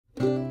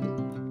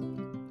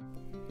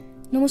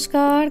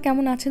নমস্কার,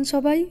 কেমন আছেন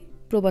সবাই?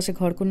 প্রবাসে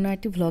ঘরকন্যা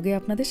একটি ভ্লগে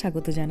আপনাদের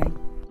স্বাগত জানাই।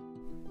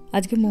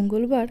 আজকে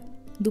মঙ্গলবার,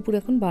 দুপুর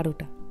এখন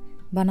 12টা।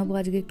 বানাবো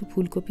আজকে একটু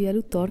ফুলকপি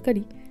আলুর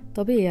তরকারি,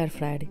 তবে এয়ার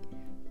ফ্রায়ারে।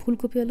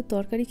 ফুলকপি আলুর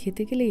তরকারি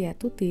খেতে গেলে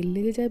এত তেল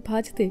লেগে যায়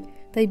ভাজতে,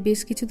 তাই বেশ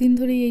কিছুদিন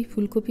ধরেই এই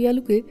ফুলকপি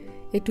আলুকে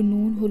একটু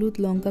নুন, হলুদ,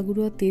 লঙ্কা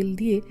গুঁড়ো আর তেল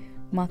দিয়ে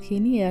মাখিয়ে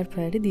নিয়ে এয়ার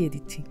ফ্রায়ারে দিয়ে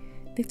দিচ্ছি।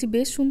 দেখছি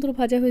বেশ সুন্দর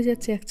ভাজা হয়ে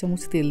যাচ্ছে 1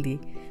 চামচ তেল দিয়ে।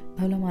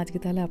 ভাবলাম আজকে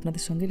তাহলে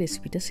আপনাদের সঙ্গে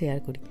রেসিপিটা শেয়ার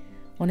করি।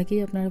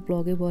 অনেকেই আপনারা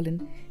ব্লগে বলেন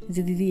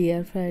যে দিদি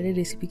এয়ার ফ্রায়ারের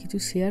রেসিপি কিছু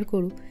শেয়ার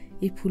করো,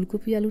 এই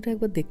ফুলকপি আলুটা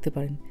একবার দেখতে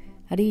পারেন।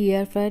 আর এই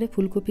এয়ার ফ্রায়ারে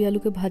ফুলকপি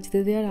আলুকে ভাজতে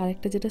দেওয়ার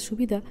আরেকটা যেটা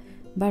সুবিধা,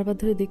 বারবার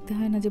ধরে দেখতে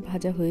হয় না যে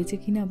ভাজা হয়েছে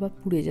কিনা বা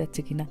পুড়ে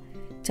যাচ্ছে কিনা।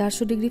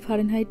 400 ডিগ্রি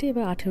ফারেনহাইটে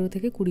এবার 18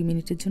 থেকে 20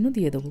 মিনিটের জন্য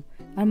দিয়ে দেবো।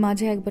 আর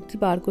মাঝে একবারটি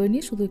বার করে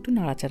নিয়ে শুধু একটু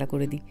নাড়াচাড়া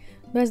করে দিই,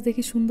 ব্যাস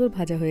দেখি সুন্দর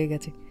ভাজা হয়ে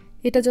গেছে।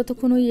 এটা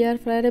যতক্ষণ ওই এয়ার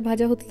ফ্রায়ারে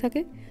ভাজা হতে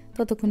থাকে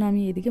ততক্ষণ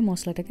আমি এদিকে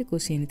মশলাটাকে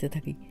কষিয়ে নিতে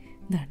থাকি।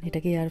 ধান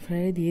এটাকে এয়ার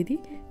ফ্রায়ারে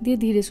দিয়ে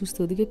ধীরে সুস্থ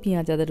ওদিকে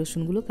পেঁয়াজ আদা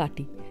রসুনগুলো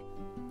কাটি।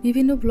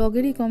 বিভিন্ন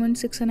ব্লগেরই কমেন্ট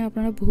সেকশানে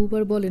আপনারা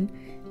বহুবার বলেন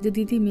যে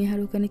দিদি মেহার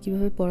ওখানে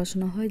কীভাবে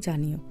পড়াশোনা হয়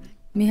জানিও।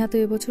 মেহা তো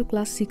এবছর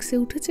ক্লাস 6-এ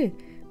উঠেছে,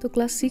 তো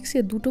ক্লাস 6-এ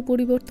দুটো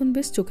পরিবর্তন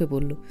বেশ চোখে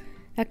পড়লো।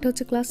 একটা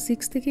হচ্ছে ক্লাস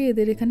 6 থেকে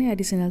এদের এখানে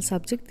অ্যাডিশনাল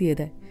সাবজেক্ট দিয়ে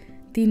দেয়,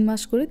 3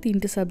 মাস করে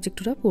 3টে সাবজেক্ট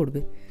ওরা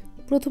পড়বে।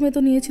 প্রথমে তো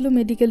নিয়েছিল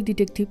মেডিকেল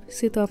ডিটেকটিভ,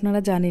 সে তো আপনারা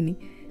জানেনই।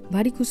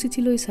 ভারী খুশি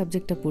ছিল এই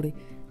সাবজেক্টটা পড়ে,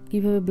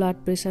 কীভাবে ব্লাড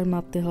প্রেশার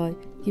মাপতে হয়,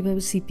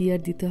 কীভাবে সিপিআর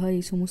দিতে হয়,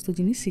 এই সমস্ত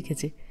জিনিস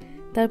শিখেছে।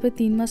 তারপরে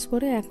 3 মাস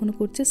পরে এখনও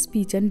করছে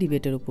স্পিচ অ্যান্ড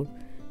ডিবেটের ওপর।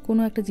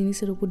 কোনো একটা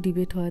জিনিসের ওপর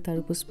ডিবেট হয়, তার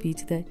উপর স্পিচ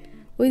দেয়,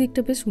 ওই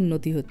দিকটা বেশ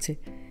উন্নতি হচ্ছে।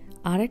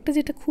 আর একটা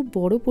যেটা খুব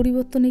বড়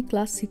পরিবর্তন এই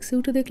ক্লাস 6-এ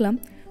উঠে দেখলাম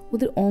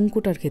ওদের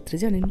অঙ্কটার ক্ষেত্রে।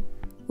 জানেন,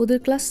 ওদের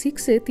ক্লাস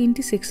 6-এ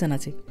 3টি সেকশন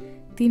আছে।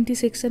 3টি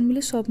সেকশন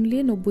মিলে সব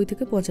মিলিয়ে 90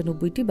 থেকে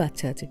 95টি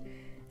বাচ্চা আছে।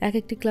 এক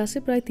একটি ক্লাসে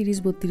প্রায়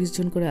 30-32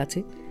 জন করে আছে।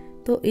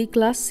 তো এই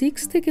ক্লাস 6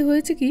 থেকে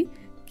হয়েছে কি,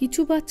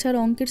 কিছু বাচ্চার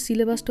অঙ্কের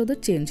সিলেবাসটা ওদের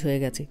চেঞ্জ হয়ে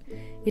গেছে।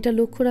 এটা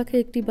লক্ষ্য রাখে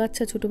একটি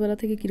বাচ্চা ছোটোবেলা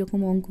থেকে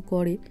কীরকম অঙ্ক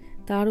করে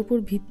তার উপর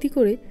ভিত্তি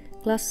করে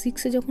ক্লাস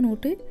 6-এ যখন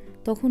ওঠে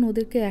তখন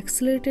ওদেরকে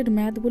অ্যাক্সেলারেটেড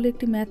ম্যাথ বলে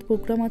একটি ম্যাথ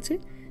প্রোগ্রাম আছে,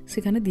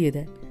 সেখানে দিয়ে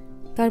দেয়।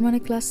 তার মানে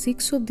ক্লাস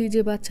 6 অবধি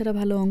যে বাচ্চারা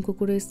ভালো অঙ্ক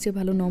করে এসছে,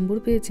 ভালো নম্বর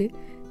পেয়েছে,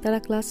 তারা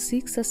ক্লাস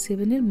 6 আর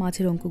 7-এর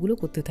মাঝের অঙ্কগুলো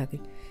করতে থাকে।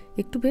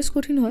 একটু বেশ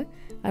কঠিন হয়।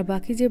 আর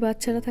বাকি যে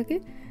বাচ্চারা থাকে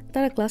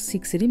তারা ক্লাস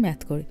 6-এরই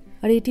ম্যাথ করে।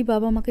 আর এটি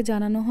বাবা মাকে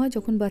জানানো হয়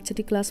যখন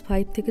বাচ্চাটি ক্লাস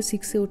 5 থেকে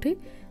 6-এ ওঠে,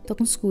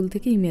 তখন স্কুল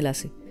থেকে ইমেল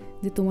আসে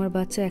যে তোমার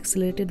বাচ্চা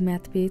অ্যাক্সেলারেটেড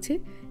ম্যাথ পেয়েছে,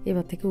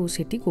 এবার থেকে ও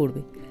সেটি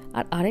করবে।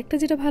 আর আরেকটা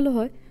যেটা ভালো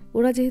হয়,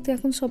 ওরা যেহেতু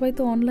এখন সবাই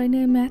তো অনলাইনে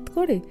ম্যাথ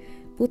করে,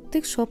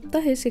 প্রত্যেক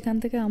সপ্তাহে সেখান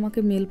থেকে আমাকে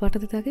মেল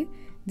পাঠাতে থাকে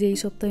যে এই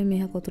সপ্তাহে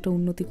মেহা কতটা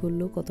উন্নতি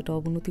করলো, কতটা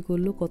অবনতি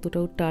করলো, কতটা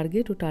ওর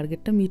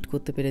টার্গেটটা মিট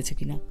করতে পেরেছে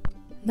কিনা।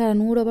 দাঁড়ান,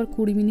 ওর আবার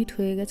 20 মিনিট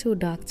হয়ে গেছে, ও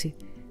ডাকছে।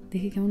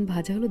 দেখি কেমন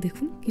ভাজা হলো,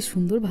 দেখুন কি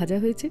সুন্দর ভাজা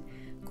হয়েছে।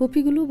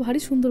 কপিগুলো ভারী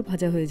সুন্দর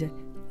ভাজা হয়ে যায়।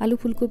 আলু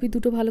ফুলকপি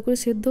দুটো ভালো করে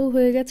সেদ্ধও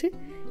হয়ে গেছে।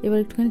 এবার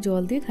একটুখানি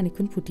জল দিয়ে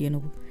খানিকক্ষণ ফুটিয়ে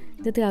নেব,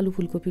 যাতে আলু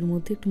ফুলকপির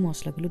মধ্যে একটু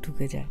মশলাগুলো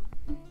ঢুকে যায়।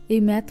 এই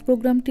ম্যাথ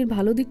প্রোগ্রামটির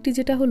ভালো দিকটি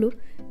যেটা হলো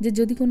যে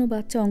যদি কোনো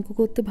বাচ্চা অঙ্ক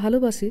করতে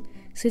ভালোবাসে,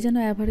 সে যেন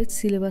অ্যাভারেজ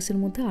সিলেবাসের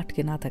মধ্যে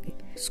আটকে না থাকে।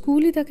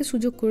 স্কুলই তাকে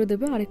সুযোগ করে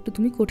দেবে আর একটু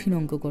তুমি কঠিন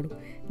অঙ্ক করো,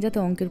 যাতে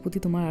অঙ্কের প্রতি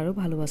তোমার আরও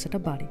ভালোবাসাটা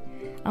বাড়ে।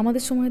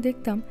 আমাদের সময়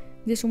দেখতাম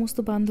যে সমস্ত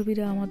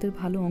বান্ধবীরা আমাদের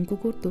ভালো অঙ্ক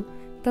করতো,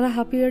 তারা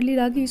হাফ ইয়ারলির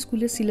আগেই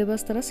স্কুলের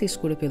সিলেবাস তারা শেষ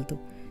করে ফেলতো।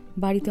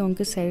 বাড়িতে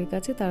অঙ্কের স্যারের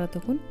কাছে তারা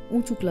তখন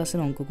উঁচু ক্লাসের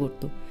অঙ্ক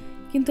করতো।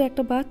 কিন্তু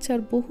একটা বাচ্চার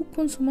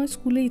বহুক্ষণ সময়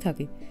স্কুলেই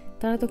থাকে,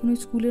 তারা তখন ওই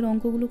স্কুলের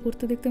অঙ্কগুলো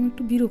করতে দেখতাম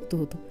একটু বিরক্ত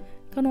হতো,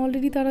 কারণ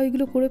অলরেডি তারা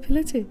ওইগুলো করে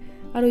ফেলেছে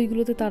আর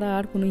ওইগুলোতে তারা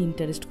আর কোনো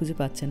ইন্টারেস্ট খুঁজে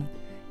পাচ্ছে না।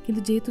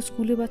 কিন্তু যেহেতু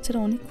স্কুলে বাচ্চারা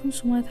অনেকক্ষণ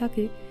সময়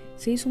থাকে,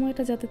 সেই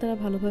সময়টা যাতে তারা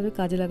ভালোভাবে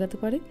কাজে লাগাতে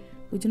পারে,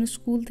 ওই জন্য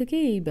স্কুল থেকে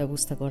এই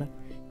ব্যবস্থা করা।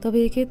 তবে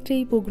এক্ষেত্রে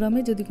এই প্রোগ্রামে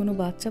যদি কোনো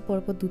বাচ্চা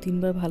পরপর 2-3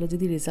 বার ভালো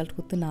যদি রেজাল্ট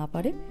করতে না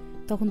পারে,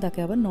 তখন তাকে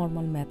আবার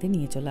নর্মাল ম্যাথে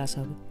নিয়ে চলে আসা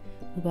হবে।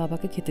 ওর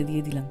বাবাকে খেতে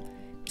দিয়ে দিলাম।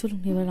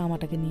 চলুন এবার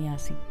আমাটাকে নিয়ে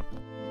আসি।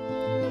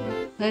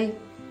 এই,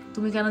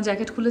 তুমি কেন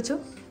jacket খুলেছো?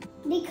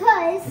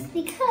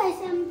 Because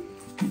I'm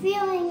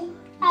feeling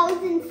I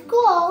was in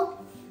school.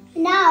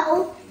 Now,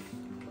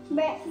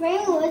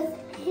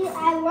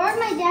 I wore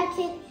my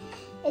jacket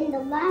in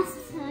the last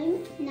time.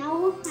 Now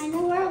I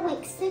wore it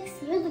like 6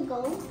 years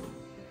ago.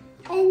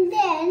 And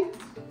then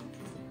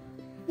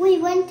we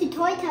went to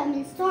Toy Time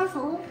in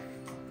Storeful,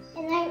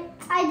 and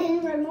I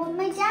didn't remove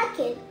my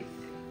jacket.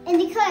 And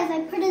because I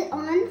put it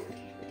on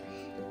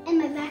in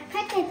my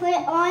backpack, I put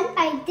it on,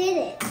 I did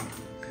it.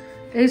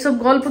 এইসব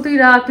গল্প তুই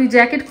রাখ, তুই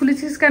jacket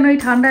খুলেছিস কেন এই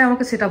ঠান্ডায়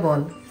আমাকে সেটা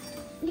বল।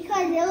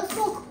 Because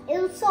it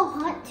was so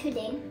hot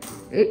today.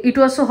 It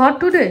was so hot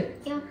today?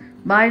 Yeah.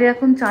 বাইরে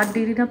এখন 4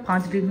 ডিগ্রি না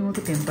 5 ডিগ্রির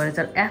মতো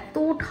টেম্পারেচার, এত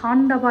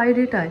ঠান্ডা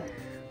বাইরেটায়।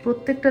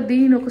 প্রত্যেকটা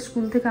দিন ওকে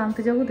স্কুল থেকে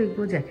আনতে যাবো,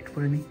 দেখবো জ্যাকেট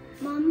পরে নি।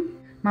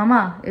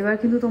 মামা, এবার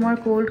কিন্তু তোমার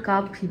কোল্ড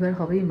কাপ ফিভার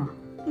হবেই মা।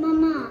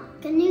 মামা,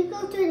 can you go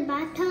to the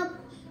bathtub?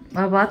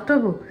 R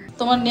bathtub?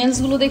 তোমার নেলস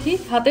গুলো দেখি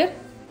হাতের।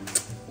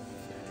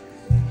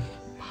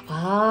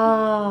 বাবা,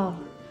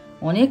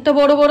 অনেকটা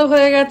বড় বড়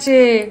হয়ে গেছে।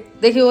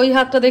 দেখি ওই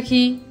হাতটা,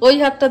 দেখি ওই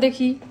হাতটা,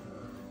 দেখি।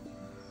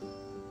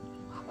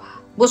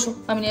 বসো,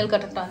 আমি নেল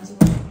কাটারটা আনছি।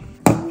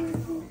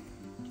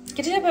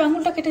 কেটে যাবে,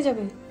 আঙুলটা কেটে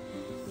যাবে।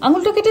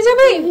 আঙুলটা কেটে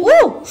যাবে। ও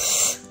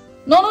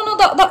নো নো নো,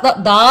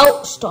 দাও,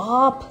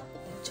 স্টপ।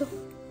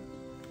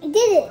 I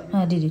did it.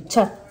 হ্যাঁ দিদি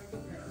ছাড়।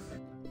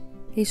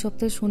 এই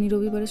সপ্তাহে শনি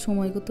রবিবারে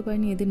সময় করতে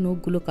পারিনি এদের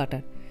নখগুলো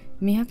কাটার।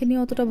 মেহাকে নিয়ে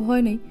অতটা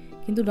ভয় নেই,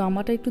 কিন্তু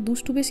রামাটা একটু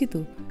দুষ্টু বেশি তো,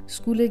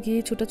 স্কুলে গিয়ে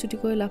ছোটাছুটি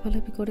করে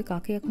লাফালাফি করে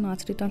কাকে এখন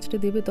আঁচড়ে টাঁচড়ে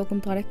দেবে তখন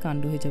তো আরেক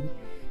কাণ্ড হয়ে যাবে।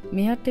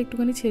 মেহারটা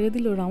একটুখানি ছেড়ে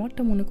দিল,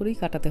 রামারটা মনে করেই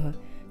কাটাতে হয়।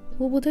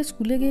 ও বোধহয়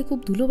স্কুলে গিয়ে খুব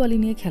ধুলোবালি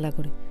নিয়ে খেলা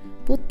করে,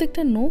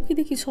 প্রত্যেকটা নখই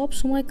দেখি সব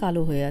সময়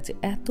কালো হয়ে আছে,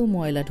 এত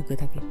ময়লা ঢুকে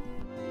থাকে।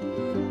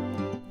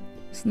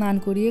 স্নান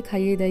করিয়ে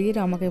খাইয়ে দাইয়ে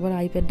রামাকে এবার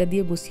আইপ্যাডটা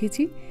দিয়ে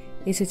বসিয়েছি।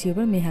 এসেছি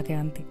এবার মেহাকে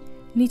আনতে।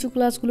 নিচু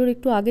ক্লাসগুলোর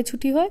একটু আগে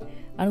ছুটি হয়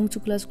আর উঁচু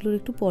ক্লাসগুলোর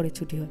একটু পরে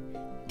ছুটি হয়।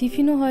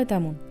 টিফিনও হয়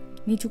তেমন,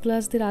 নিচু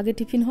ক্লাসদের আগে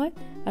টিফিন হয়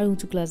আর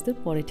উঁচু ক্লাসদের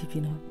পরে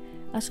টিফিন হয়।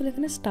 আসলে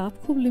এখানে স্টাফ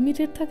খুব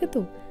লিমিটেড থাকে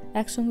তো,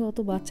 একসঙ্গে অত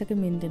বাচ্চাকে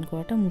মেনটেন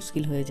করাটা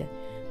মুশকিল হয়ে যায়।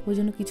 ওই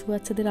জন্য কিছু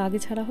বাচ্চাদের আগে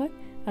ছাড়া হয়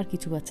আর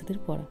কিছু বাচ্চাদের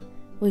পড়া।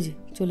 ওই যে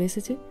চলে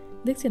এসেছে,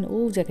 দেখছেন ও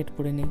জ্যাকেট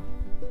পরে নেই।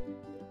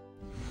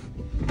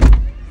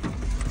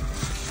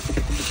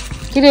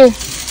 কিরে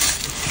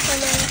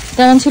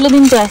কেমন ছিল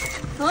দিনটা?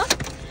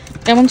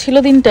 কেমন ছিল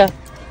দিনটা?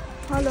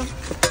 ভালো।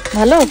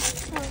 ভালো?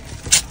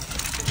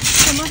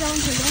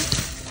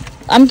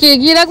 আমি কি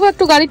এগিয়ে রাখবো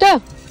একটু গাড়িটা?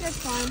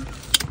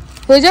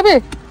 হয়ে যাবে?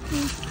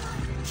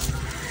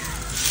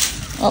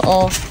 ও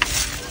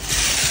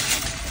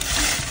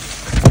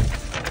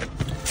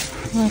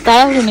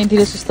তাড়াহুড়ো নেই,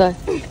 ধীরে সুস্থ হয়।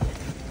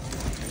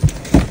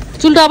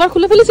 চুলটা আবার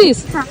খুলে ফেলেছিস?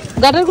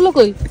 গাটার গুলো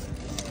কই?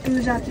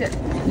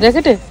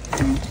 জ্যাকেটে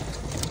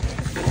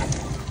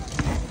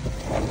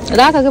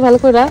রাখ, আগে ভালো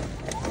করে রাখ।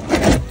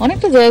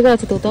 অনেকটা জায়গা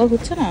আছে তো, তাও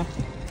হচ্ছে না।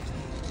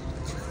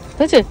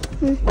 হয়েছে?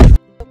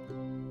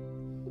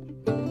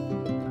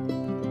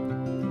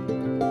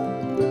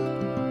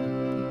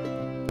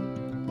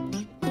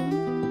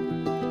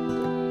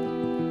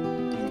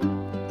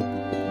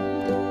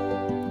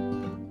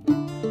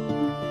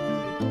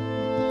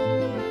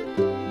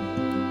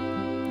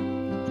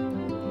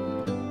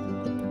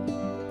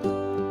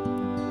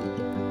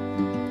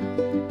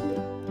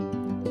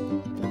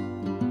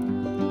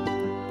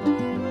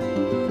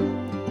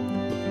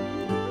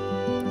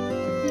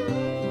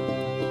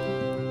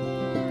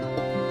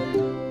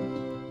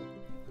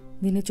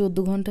 দিনে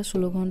 14 ঘন্টা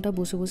 16 ঘন্টা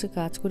বসে বসে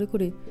কাজ করে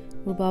করে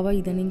ওর বাবা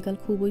ইদানিংকাল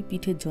খুব ওই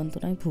পিঠের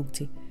যন্ত্রণায়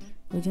ভুগছে।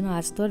 ওই জন্য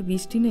আজ তো আর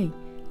বৃষ্টি নেই,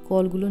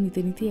 কলগুলো নিতে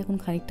নিতেই এখন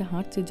খানিকটা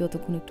হাঁটছে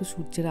যতক্ষণ একটু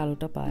সূর্যের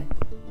আলোটা পায়।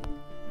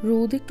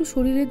 রোদ একটু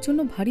শরীরের জন্য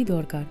ভারী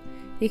দরকার।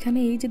 এখানে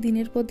এই যে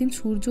দিনের পর দিন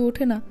সূর্য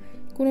ওঠে না,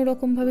 কোনো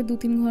রকমভাবে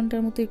 2-3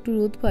 ঘন্টার মতো একটু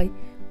রোদ পাই,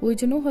 ওই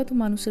জন্যও হয়তো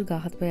মানুষের গা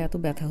হাত পায়ে এত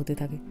ব্যথা হতে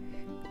থাকে।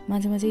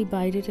 মাঝে মাঝে এই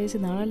বাইরেটা এসে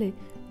দাঁড়ালে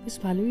বেশ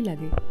ভালোই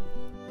লাগে।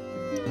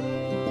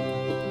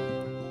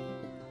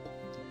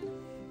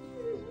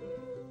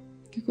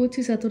 কি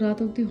করছিস? এত রাত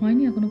অবধি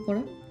হয়নি এখনো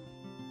পড়া?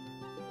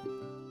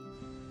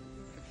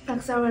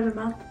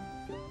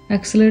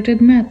 অ্যাক্সেলারেটেড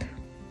ম্যাথ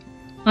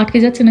আটকে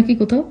যাচ্ছে নাকি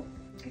কোথাও?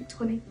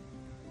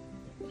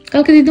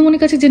 কালকে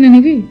দিদিমণির কাছে জেনে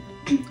নিবি।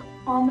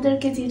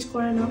 আমাদেরকে টিচ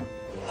করে না।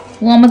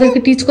 ও আমাদেরকে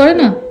টিচ করে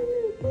না?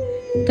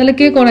 তাহলে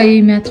কে করায়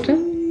এই ম্যাথটা?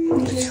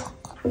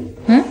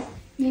 হ্যাঁ,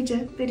 নিজে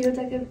ভিডিও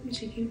দেখে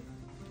শিখি।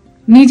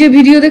 নিজে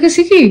ভিডিও দেখে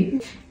শিখি?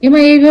 এমা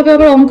এইভাবে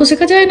আবার অঙ্ক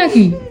শেখা যায়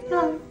নাকি?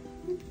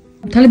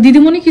 তাহলে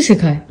দিদিমণি কি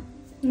শেখায়?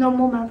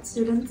 Normal math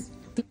students.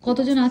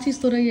 কতজন আছিস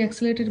তোরা এই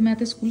অ্যাক্সেলারেটেড ম্যাথ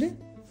স্কুলে?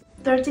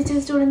 32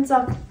 students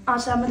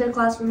আছে আমাদের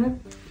ক্লাসরুমে।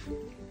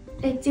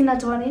 18 না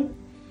 20।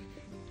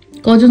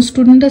 কজন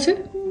স্টুডেন্ট আছে?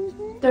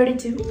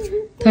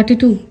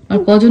 32। আর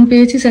কজন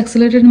পেয়েছিস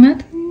অ্যাক্সেলারেটেড ম্যাথ?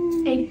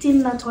 18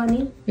 না 20।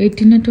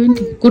 18 না 20?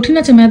 কঠিন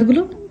আছে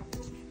ম্যাথগুলো?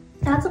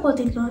 এত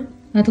কঠিন নয়।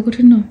 এত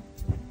কঠিন নয়।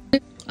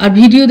 আর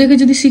ভিডিও দেখে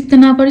যদি শিখতে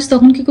না পারিস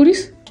তখন কি করিস?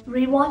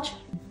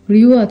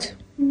 রিওয়াচ।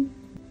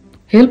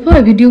 হেল্প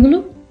হয় ভিডিওগুলো?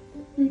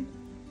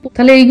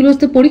 তাহলে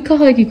এইগুলোতে পরীক্ষা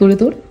হয় কি করে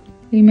তোর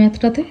এই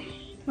ম্যাথটাতে?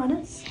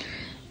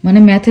 মানে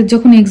ম্যাথের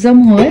যখন এক্সাম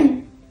হয়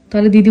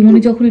তাহলে দিদিমণি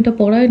যখন এটা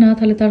পড়ায় না,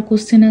 তাহলে তার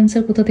কোশ্চেন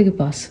অ্যান্সার কোথা থেকে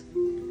পাস?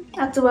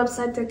 একটা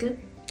ওয়েবসাইট থেকে।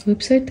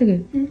 ওয়েবসাইট থেকে?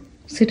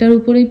 সেটার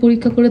উপরেই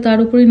পরীক্ষা করে তার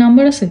উপরেই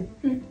নাম্বার আসে?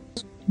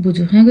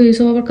 বুঝো। হ্যাঁ গো,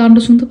 এসব আবার কাণ্ড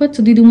শুনতে পাচ্ছ?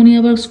 দিদিমণি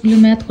আবার স্কুলে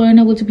ম্যাথ করে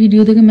না, বলছে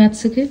ভিডিও দেখে ম্যাথ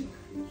শেখে।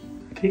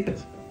 ঠিক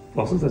আছে,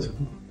 প্রসেস আছে,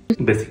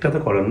 বেসিকটা তো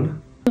করেন না।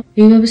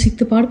 এইভাবে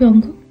শিখতে পারবে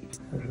অঙ্ক?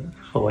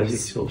 সবাই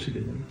শিখছে, ও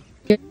শিখে যাবে।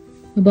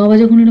 বাবা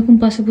যখন এরকম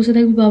পাশে বসে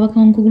থাকবি, বাবাকে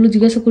অঙ্কগুলো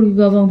জিজ্ঞাসা করবি,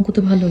 বাবা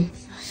অঙ্কতে ভালো।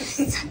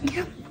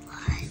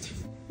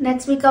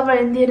 নেক্সট উইক আবার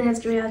ইন্ডিয়ান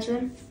হিস্ট্রি আছে,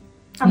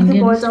 আমাকে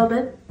পড়াতে হবে।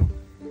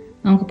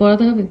 আমাকে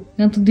পড়াতে হবে?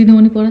 কেন, তোর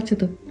দিদিমণি পড়াচ্ছে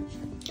তো।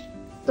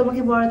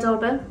 তোমাকে পড়াতে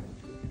হবে।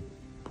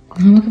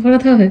 আমাকে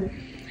পড়াতে হবে?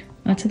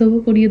 আচ্ছা দেবো,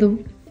 পড়িয়ে দেবো।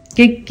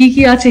 কি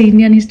কি আছে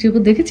ইন্ডিয়ান হিস্ট্রির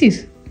উপর দেখেছিস?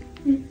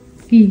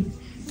 কি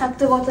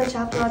একটা কথা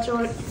চ্যাপ্টার আছে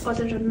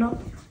ওটার জন্য।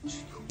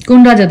 কোন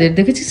রাজাদের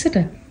দেখেছিস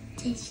সেটা?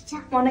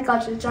 অনেক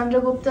আছে।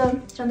 চন্দ্রগুপ্ত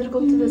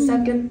দ্য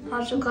সেকেন্ড,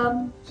 অশোকা,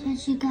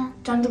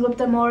 চন্দ্রগুপ্ত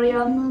মৌর্য,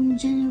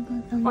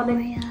 অনেক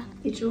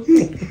কিছু।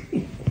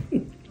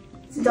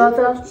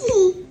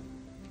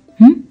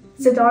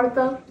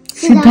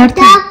 সিদ্ধার্থ।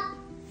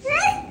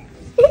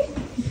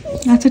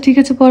 আচ্ছা ঠিক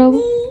আছে, পড়াবো,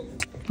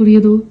 পড়িয়ে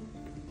দেবো।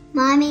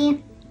 Mommy.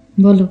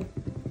 বলো।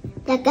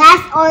 The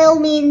gas oil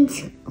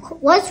means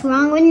what's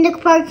wrong with the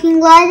parking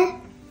lot?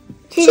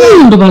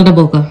 উল্টো পাল্টা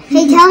বকা।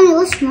 Hey, tell me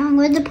what's wrong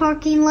with the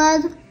parking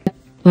lot?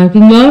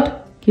 Parking lot,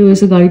 কেউ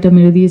এসে গাড়িটা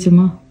মেরে দিয়েছে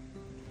মা।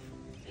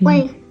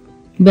 Wait.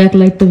 ব্যাক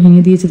লাইটটা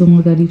ভেঙে দিয়েছে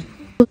তোমার গাড়ির।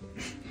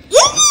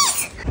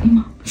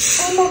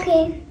 I'm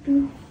okay.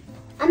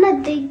 I'm a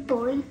big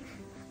boy.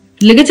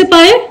 লেগেছে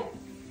পায়ে?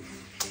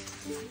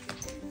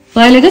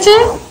 পায়ে লেগেছে?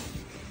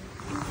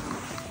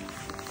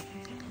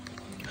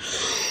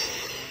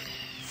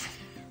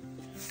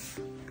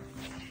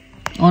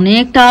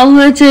 অনেক টাও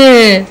হয়েছে।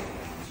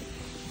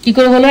 কি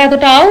করে হলো এত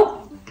টাও?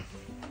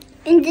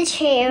 In the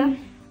chair.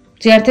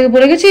 চেয়ার থেকে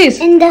পড়ে গেছিস?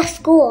 In the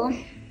school.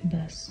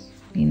 ব্যাস,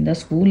 in the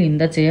school, in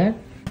the chair.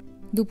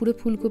 দুপুরে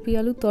ফুলকপি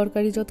আলুর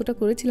তরকারি যতটা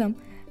করেছিলাম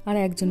আর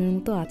একজনের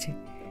মতো আছে।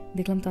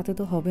 দেখলাম তাতে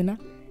তো হবে না।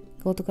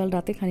 গতকাল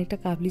রাতে খানিকটা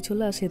কাবলি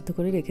ছোলা সেদ্ধ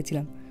করে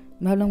রেখেছিলাম,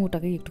 ভাবলাম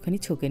ওটাকে একটুখানি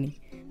ছকে নিই,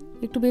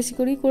 একটু বেশি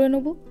করেই করে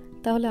নেবো,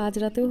 তাহলে আজ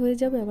রাতেও হয়ে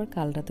যাবে, আবার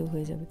কাল রাতেও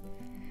হয়ে যাবে।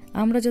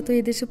 আমরা যত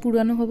এদেশে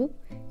পুরানো হব,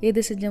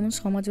 এদেশের যেমন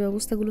সমাজ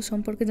ব্যবস্থাগুলো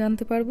সম্পর্কে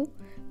জানতে পারবো,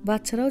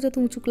 বাচ্চারাও যত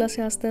উঁচু ক্লাসে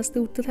আস্তে আস্তে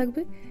উঠতে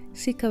থাকবে,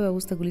 শিক্ষা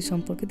ব্যবস্থাগুলি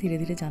সম্পর্কে ধীরে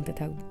ধীরে জানতে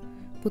থাকবো।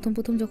 প্রথম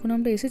প্রথম যখন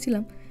আমরা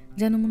এসেছিলাম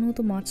যেন মনে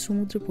হতো মাছ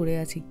সমুদ্রে পড়ে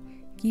আছি,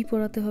 কি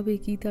পড়াতে হবে,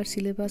 কি তার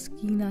সিলেবাস,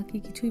 কি না কি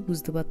কিছুই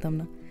বুঝতে পারতাম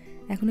না।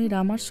 এখন এই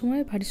রামার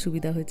সময় ভারী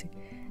সুবিধা হয়েছে,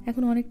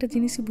 এখন অনেকটা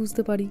জিনিসই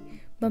বুঝতে পারি,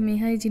 বা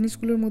মেহা এই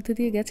জিনিসগুলোর মধ্যে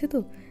দিয়ে গেছে তো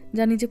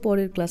জানি যে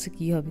পরের ক্লাসে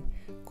কি হবে,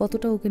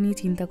 কতটা ওকে নিয়ে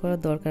চিন্তা করার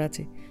দরকার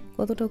আছে,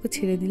 কতটা ওকে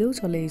ছেড়ে দিলেও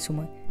চলে এই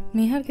সময়।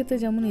 মেহার ক্ষেত্রে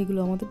যেমন এগুলো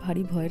আমাদের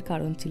ভারী ভয়ের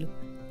কারণ ছিল,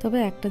 তবে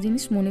একটা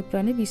জিনিস মনে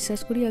প্রাণে বিশ্বাস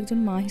করি একজন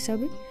মা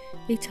হিসাবে,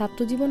 এই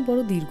ছাত্রজীবন বড়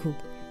দীর্ঘ,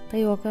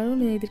 তাই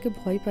অকারণে এদেরকে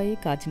ভয় পাইয়ে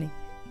কাজ নেই।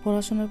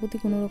 পড়াশোনার প্রতি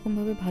কোনো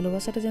রকমভাবে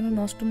ভালোবাসাটা যেন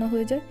নষ্ট না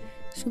হয়ে যায়,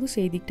 শুধু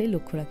সেই দিকটাই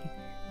লক্ষ্য রাখি।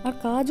 আর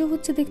কাজও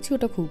হচ্ছে দেখছি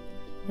ওটা খুব।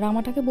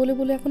 রামাটাকে বলে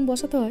বলে এখন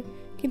বসাতে হয়,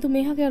 কিন্তু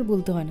মেহাকে আর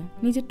বলতে হয় না,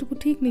 নিজেরটুকু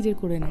ঠিক নিজের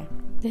করে নেয়।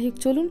 যাই হোক,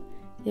 চলুন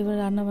এবার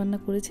রান্না বান্না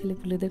করে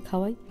ছেলেপুলেদের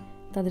খাওয়াই,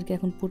 তাদেরকে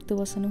এখন পড়তে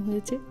বসানো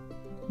হয়েছে।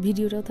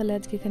 ভিডিওটাও তাহলে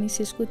আজকে এখানেই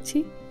শেষ করছি।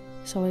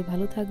 সবাই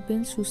ভালো থাকবেন,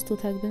 সুস্থ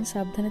থাকবেন,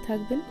 সাবধানে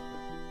থাকবেন।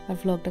 আর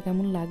ব্লগটা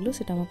কেমন লাগলো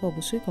সেটা আমাকে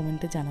অবশ্যই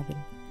কমেন্টে জানাবেন।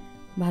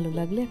 ভালো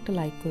লাগলে একটা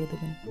লাইক করে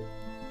দেবেন।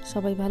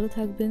 সবাই ভালো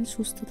থাকবেন,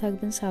 সুস্থ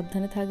থাকবেন,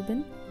 সাবধানে থাকবেন।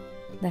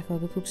 দেখা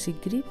হবে খুব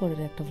শিগগিরই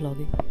পরের একটা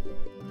ব্লগে।